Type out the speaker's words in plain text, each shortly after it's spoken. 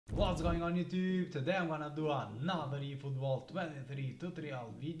What's going on YouTube? Today I'm gonna do another eFootball 23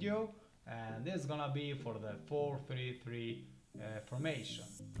 tutorial video, and this is gonna be for the 4-3-3 formation.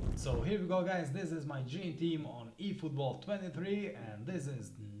 So here we go guys, this is my dream team on eFootball 23 and this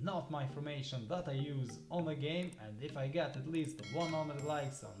is not my formation that I use on the game, and if I get at least 100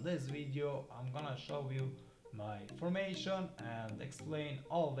 likes on this video I'm gonna show you my formation and explain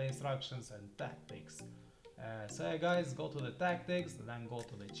all the instructions and tactics. So yeah guys, go to the tactics, then go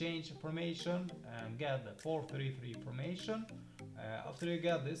to the change formation and get the 4-3-3 formation. After you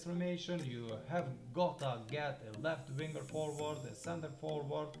get this formation, you have gotta get a left winger forward, a center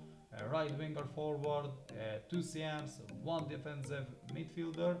forward, a right winger forward, 2 CMs, 1 defensive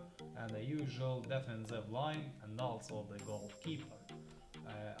midfielder and the usual defensive line, and also the goalkeeper.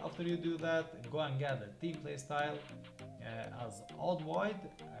 After you do that, go and get the team play style as odd wide.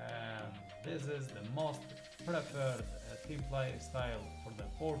 This is the most preferred team play style for the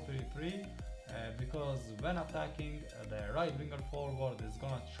 4-3-3 because when attacking, the right winger forward is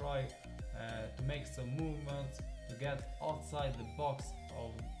gonna try to make some movements to get outside the box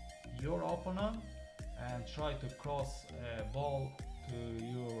of your opponent and try to cross ball to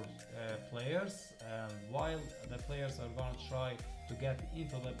your players, while the players are gonna try to get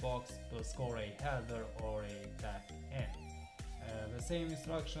into the box to score a header or a tap in. The same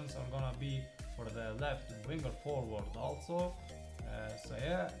instructions are gonna be for the left winger forward also. So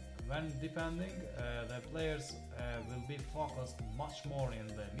yeah, when defending, the players will be focused much more in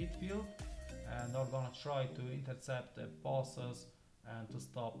the midfield and are gonna try to intercept the passes and to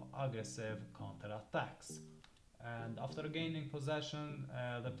stop aggressive counter attacks. And after gaining possession,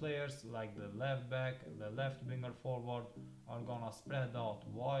 the players like the left back, the left winger forward are gonna spread out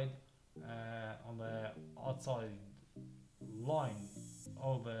wide on the outside line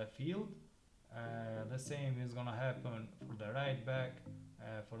of the field. The same is gonna happen for the right back,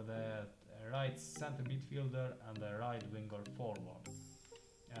 for the right center midfielder and the right winger forward.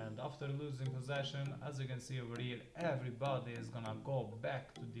 And after losing possession, as you can see over here, everybody is gonna go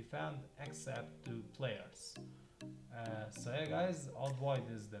back to defend except 2 players. So yeah guys, odd wide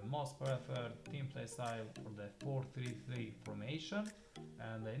is the most preferred team play style for the 4-3-3 formation.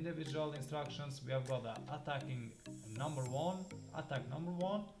 And the individual instructions, we have got the attacking number 1, attack number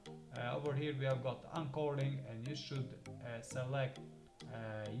 1. Over here we have got anchoring, and you should select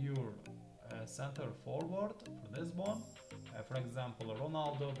your center forward for this one. For example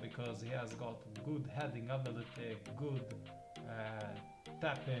Ronaldo, because he has got good heading ability, good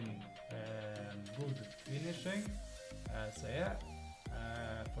tapping and good finishing. So yeah,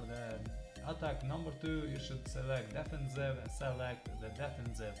 for the attack number 2 you should select defensive and select the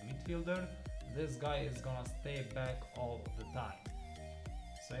defensive midfielder. This guy is gonna stay back all the time.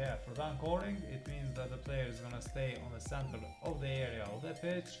 So yeah, for the anchoring, it means that the player is gonna stay on the center of the area of the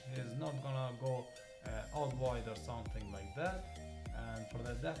pitch. He's not gonna go out wide or something like that. And for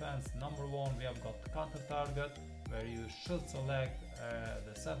the defense number 1, we have got counter target, where you should select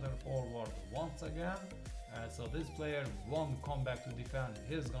the center forward once again. So this player won't come back to defend,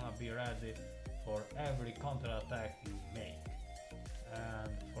 he's gonna be ready for every counter attack you make.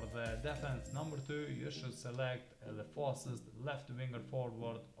 And for the defense number 2, you should select the fastest left winger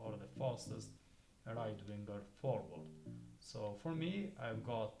forward or the fastest right winger forward. So for me, I've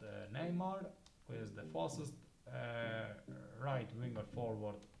got Neymar, who is the fastest right winger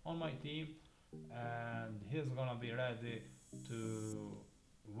forward on my team, and he's gonna be ready to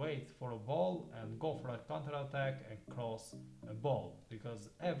wait for a ball and go for a counter attack and cross a ball, because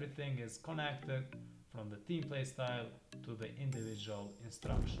everything is connected from the team play style to the individual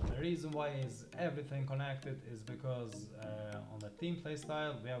instruction. The reason why is everything connected is because on the team play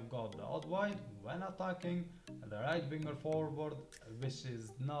style we have got the odd wide when attacking, the right winger forward, which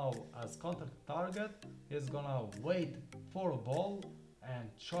is now as counter target, is gonna wait for a ball and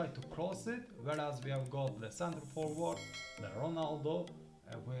try to cross it, whereas we have got the center forward, the Ronaldo,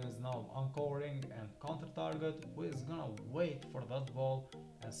 who is now anchoring and counter target, who is gonna wait for that ball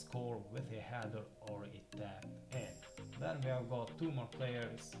and score with a header or a tap in. Then we have got 2 more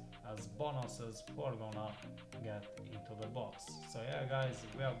players as bonuses who are gonna get into the box. So yeah guys,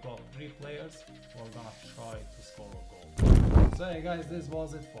 we have got 3 players who are gonna try to score a goal. So yeah guys, this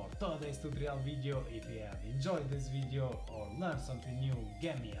was it for today's tutorial video. If you have enjoyed this video or learned something new,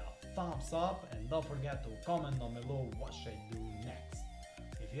 give me a thumbs up and don't forget to comment down below what should I do next.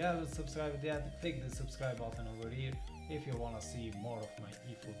 If you haven't subscribed yet, click the subscribe button over here if you want to see more of my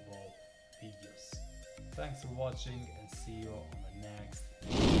eFootball videos. Thanks for watching and see you on the next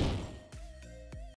video.